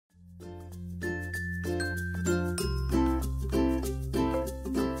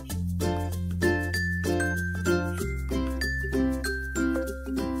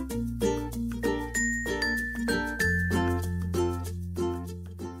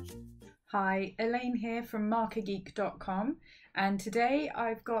Hi, Elaine here from markergeek.com, and today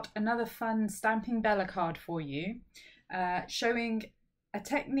I've got another fun Stamping Bella card for you, showing a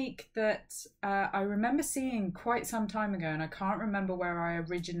technique that I remember seeing quite some time ago, and I can't remember where I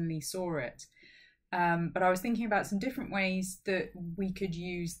originally saw it. But I was thinking about some different ways that we could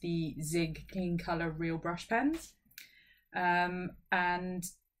use the Zig Clean Colour Real Brush Pens. And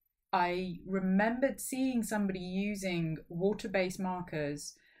I remembered seeing somebody using water-based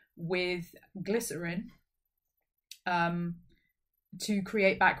markers with glycerin to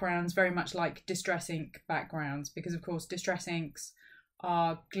create backgrounds very much like distress ink backgrounds, because of course distress inks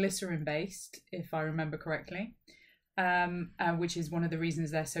are glycerin based, if I remember correctly, which is one of the reasons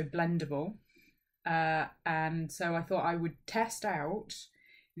they're so blendable. And so I thought I would test out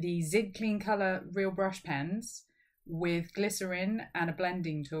the Zig Clean Colour Real Brush Pens with glycerin and a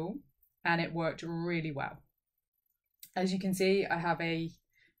blending tool, and it worked really well. As you can see,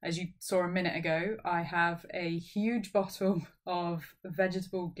 as you saw a minute ago, I have a huge bottle of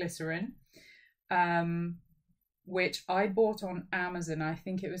vegetable glycerin, which I bought on Amazon. I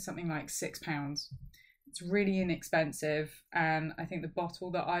think it was something like £6. It's really inexpensive, and I think the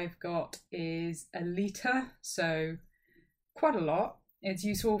bottle that I've got is a litre, so quite a lot. It's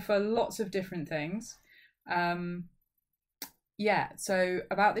useful for lots of different things. Yeah, so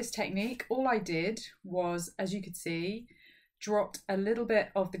about this technique, all I did was, as you could see, dropped a little bit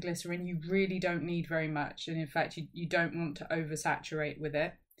of the glycerin. You really don't need very much, and in fact you don't want to oversaturate with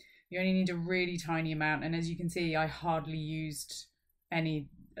it. You only need a really tiny amount, and as you can see, I hardly used any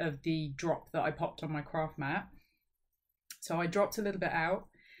of the drop that I popped on my craft mat. So I dropped a little bit out,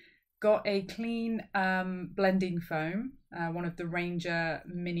 got a clean blending foam, one of the Ranger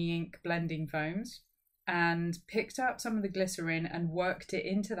mini ink blending foams, and picked up some of the glycerin and worked it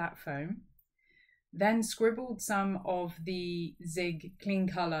into that foam. Then scribbled some of the Zig Clean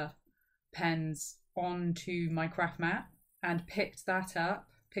Colour pens onto my craft mat and picked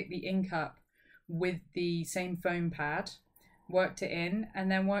the ink up with the same foam pad, worked it in,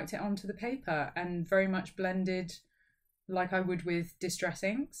 and then worked it onto the paper and very much blended like I would with distress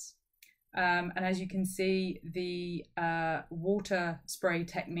inks. And as you can see, the water spray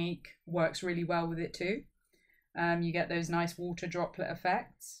technique works really well with it too. You get those nice water droplet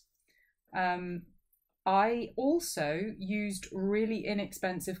effects. I also used really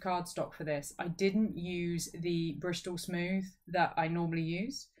inexpensive cardstock for this. I didn't use the Bristol Smooth that I normally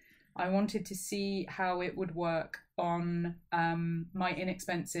use. I wanted to see how it would work on my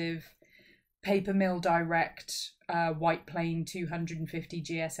inexpensive Paper Mill Direct white plain 250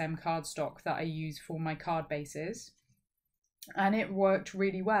 GSM cardstock that I use for my card bases. And it worked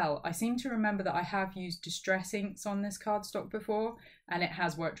really well. I seem to remember that I have used distress inks on this cardstock before, and it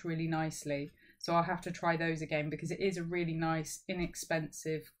has worked really nicely. So I'll have to try those again, because it is a really nice,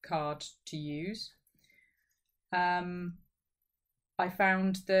 inexpensive card to use. I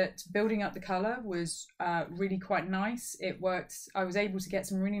found that building up the colour was really quite nice. It worked. I was able to get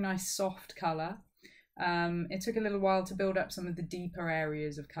some really nice soft colour. It took a little while to build up some of the deeper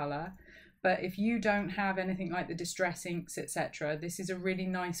areas of colour. But if you don't have anything like the distress inks, etc., this is a really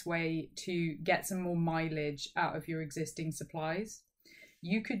nice way to get some more mileage out of your existing supplies.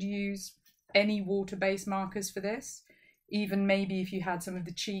 You could use any water-based markers for this, even maybe if you had some of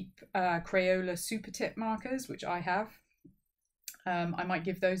the cheap Crayola super tip markers, which I have. I might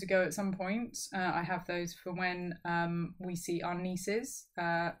give those a go at some point. I have those for when we see our nieces,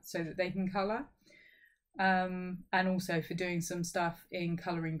 so that they can colour, and also for doing some stuff in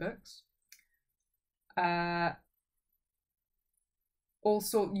colouring books.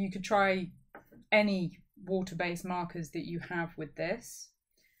 Also, you could try any water-based markers that you have with this.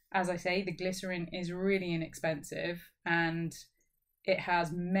 As I say, the glycerin is really inexpensive, and it has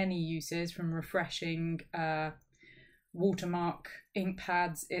many uses, from refreshing watermark ink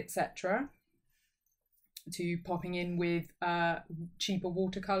pads, etc., to popping in with cheaper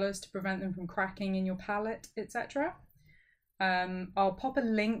watercolours to prevent them from cracking in your palette, etc. I'll pop a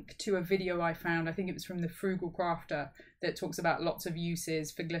link to a video I found, I think it was from the Frugal Crafter, that talks about lots of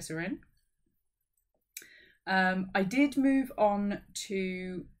uses for glycerin. I did move on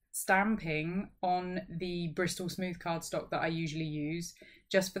to stamping on the Bristol Smooth cardstock that I usually use,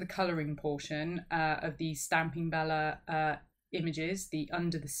 just for the colouring portion of the Stamping Bella images, the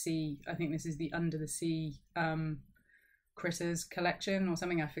Under the Sea. I think this is the Under the Sea Critters collection or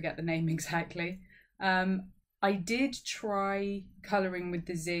something, I forget the name exactly. I did try colouring with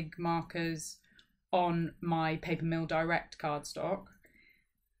the Zig markers on my Paper Mill Direct cardstock.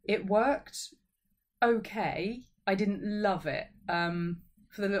 It worked okay. I didn't love it.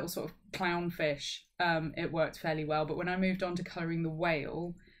 For the little sort of clownfish, it worked fairly well, but when I moved on to colouring the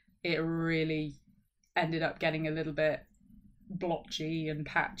whale, it really ended up getting a little bit blotchy and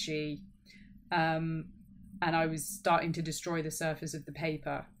patchy, and I was starting to destroy the surface of the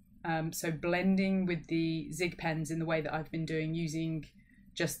paper. So blending with the Zig pens in the way that I've been doing, using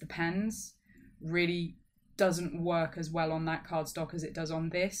just the pens, really doesn't work as well on that cardstock as it does on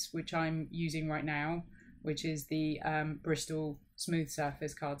this, which I'm using right now, which is the Bristol Smooth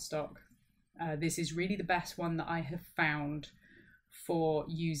Surface cardstock. This is really the best one that I have found for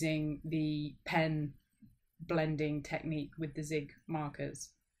using the pen blending technique with the Zig markers.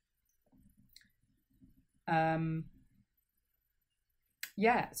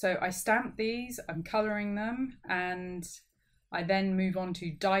 Yeah, so I stamp these, I'm colouring them, and I then move on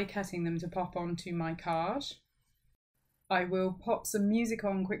to die cutting them to pop onto my card. I will pop some music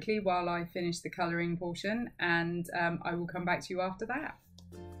on quickly while I finish the colouring portion, and I will come back to you after that.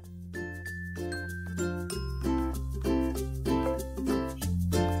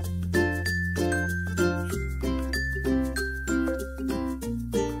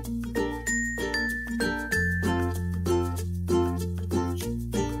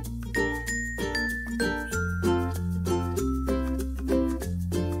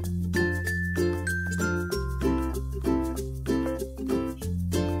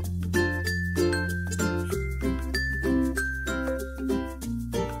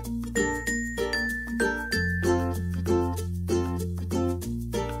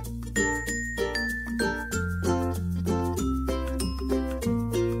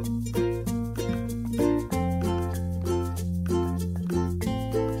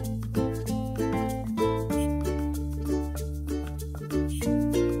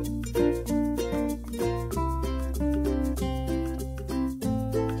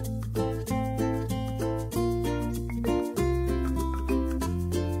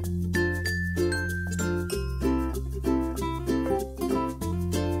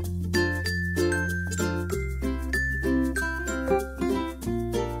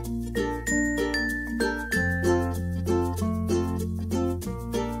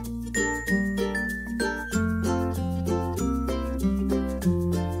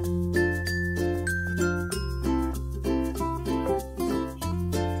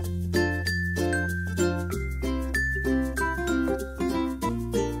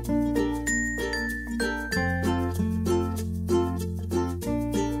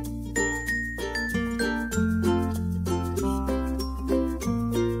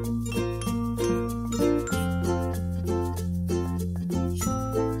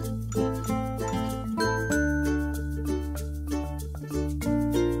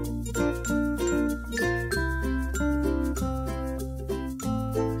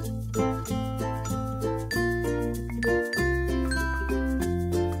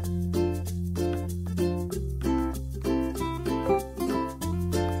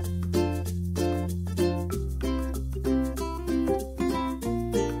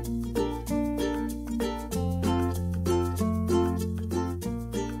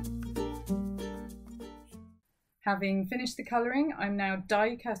 Having finished the colouring, I'm now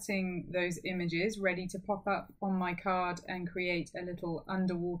die cutting those images ready to pop up on my card and create a little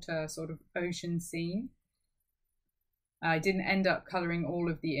underwater sort of ocean scene. I didn't end up colouring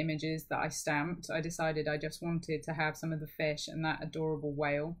all of the images that I stamped. I decided I just wanted to have some of the fish and that adorable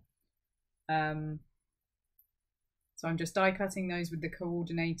whale. So I'm just die cutting those with the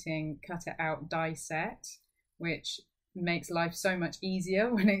coordinating cut it out die set, which makes life so much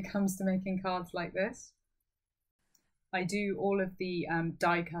easier when it comes to making cards like this. I do all of the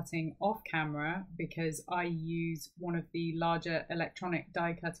die cutting off camera because I use one of the larger electronic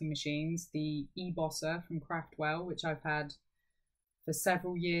die cutting machines, the eBosser from Craftwell, which I've had for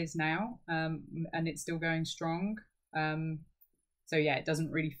several years now, and it's still going strong. So yeah, it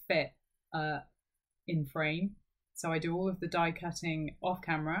doesn't really fit in frame. So I do all of the die cutting off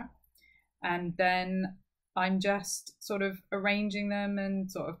camera, and then I'm just sort of arranging them and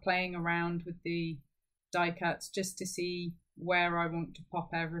sort of playing around with the die cuts just to see where I want to pop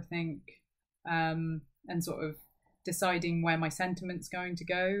everything, and sort of deciding where my sentiment's going to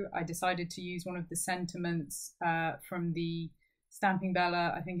go. I decided to use one of the sentiments from the Stamping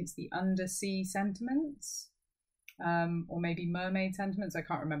Bella, I think it's the Undersea sentiments, or maybe Mermaid sentiments, I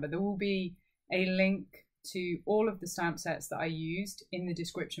can't remember. There will be a link to all of the stamp sets that I used in the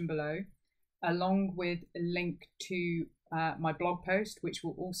description below, along with a link to my blog post, which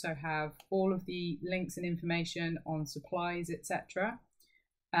will also have all of the links and information on supplies, etc.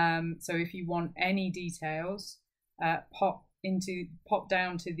 So if you want any details, pop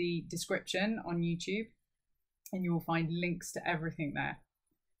down to the description on YouTube, and you will find links to everything there,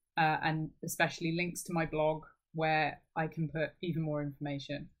 and especially links to my blog where I can put even more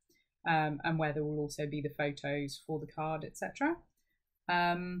information. and where there will also be the photos for the card, etc.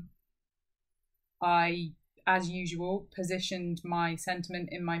 I, as usual, positioned my sentiment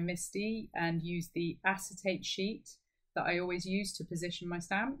in my MISTI and used the acetate sheet that I always use to position my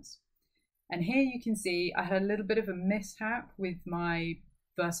stamps. And here you can see I had a little bit of a mishap with my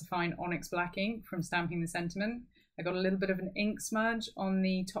VersaFine Onyx Black ink from stamping the sentiment. I got a little bit of an ink smudge on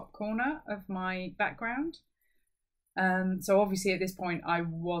the top corner of my background. So obviously at this point I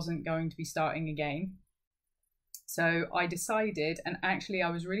wasn't going to be starting again. So I decided, and actually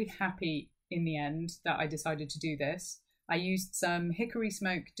I was really happy in the end that I decided to do this. I used some Hickory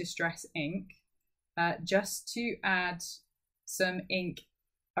Smoke Distress ink just to add some ink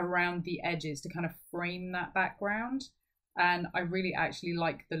around the edges to kind of frame that background, and I really actually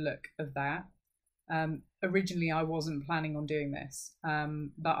like the look of that. Originally I wasn't planning on doing this,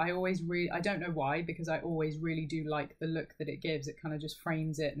 but I don't know why, because I always really do like the look that it gives. It kind of just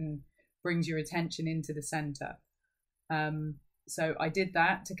frames it and brings your attention into the center. So I did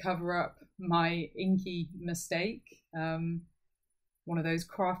that to cover up my inky mistake, one of those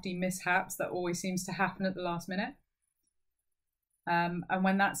crafty mishaps that always seems to happen at the last minute. And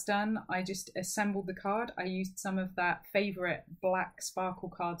when that's done, I just assembled the card. I used some of that favourite black sparkle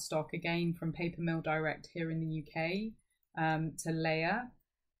cardstock, again from Paper Mill Direct here in the UK, to layer,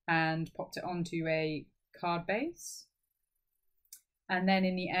 and popped it onto a card base. And then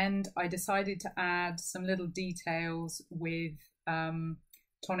in the end, I decided to add some little details with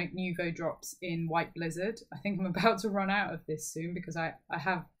Tonic Nuvo drops in White Blizzard. I think I'm about to run out of this soon because I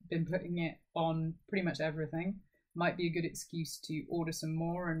have been putting it on pretty much everything. Might be a good excuse to order some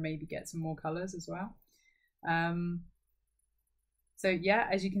more and maybe get some more colours as well. So yeah,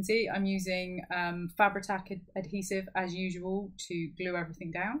 as you can see, I'm using Fabri-Tac adhesive as usual to glue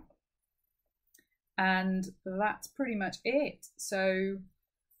everything down. And that's pretty much it. So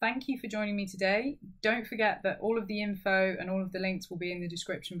thank you for joining me today. Don't forget that all of the info and all of the links will be in the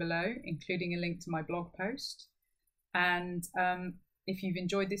description below, including a link to my blog post. And if you've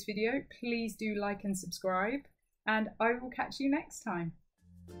enjoyed this video, please do like and subscribe, and I will catch you next time.